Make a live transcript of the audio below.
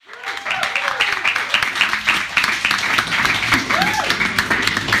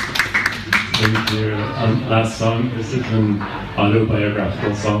to your last song. This is an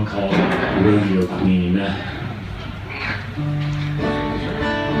autobiographical song called Rodeo Queen.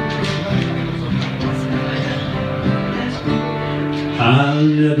 I'll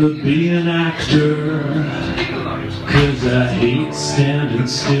never be an actor, 'cause I hate standing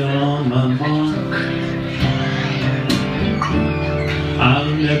still on my mark. I'll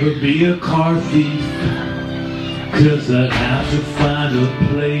never be a car thief, 'cause I'd have to find a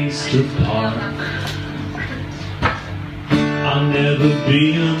place to park. I'll never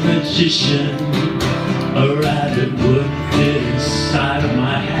be a magician, a rabbit would fit inside of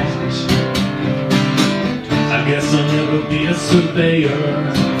my hat. I guess I'll never be a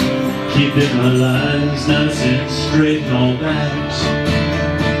surveyor, keeping my lines nice and straight and all that.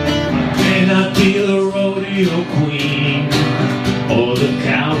 May not be the rodeo queen, or the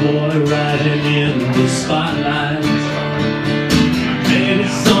cowboy riding in the spotlight. Maybe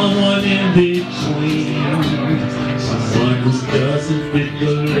someone in between, someone who doesn't fit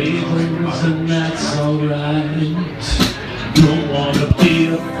the labels, and that's alright. Don't wanna be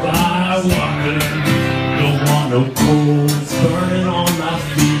a fire walker, don't want no coals burning on my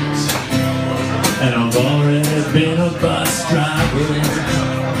feet. And I've already been a bus driver,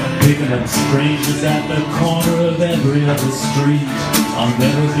 picking up strangers at the corner of every other street. I'll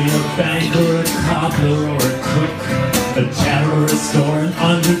never be a banker, a cobbler, or a cook, a terrorist or an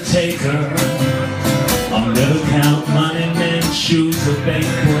undertaker. I'll never count money, men, shoes, or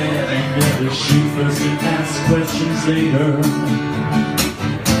bake bread. I'll never shoot first and ask questions later.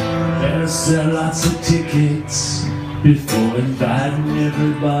 Better sell lots of tickets before inviting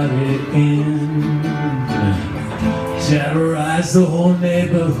everybody in. Terrorize the whole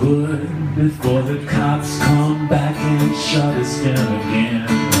neighborhood before the cops come back and shut us down again.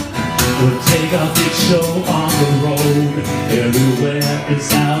 We'll take our big show on the road. Everywhere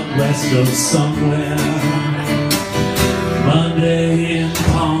is out west of somewhere. Monday in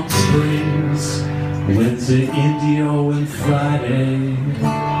Palm Springs, Wednesday Indio, and Friday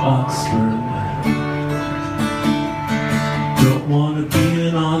Oxford. Don't want to be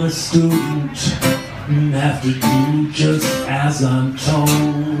an honest student and have to do just as I'm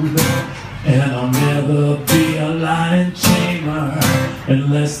told. And I'll never be a lion tamer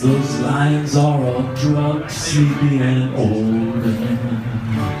unless those lions are all drugged, sleepy, and old.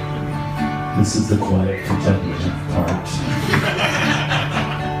 This is the quiet contemplative part.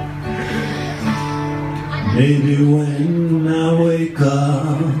 Maybe when I wake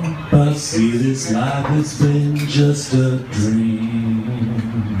up, I'll see this life has been just a dream.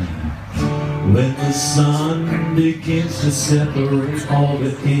 When the sun begins to separate all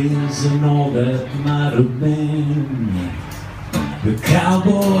that is and all that might have been, the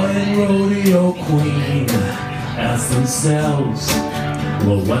cowboy and rodeo queen ask themselves,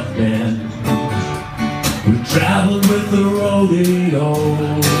 well, what then? We traveled with the rodeo.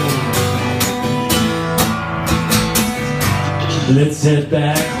 Let's head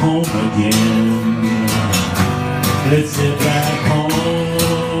back home again. Let's head back home.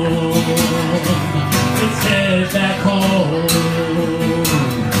 Let's head back home.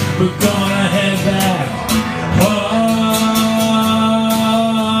 We're gonna head back home.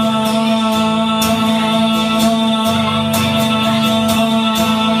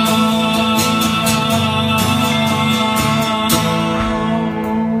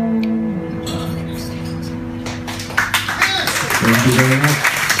 Thank you very much.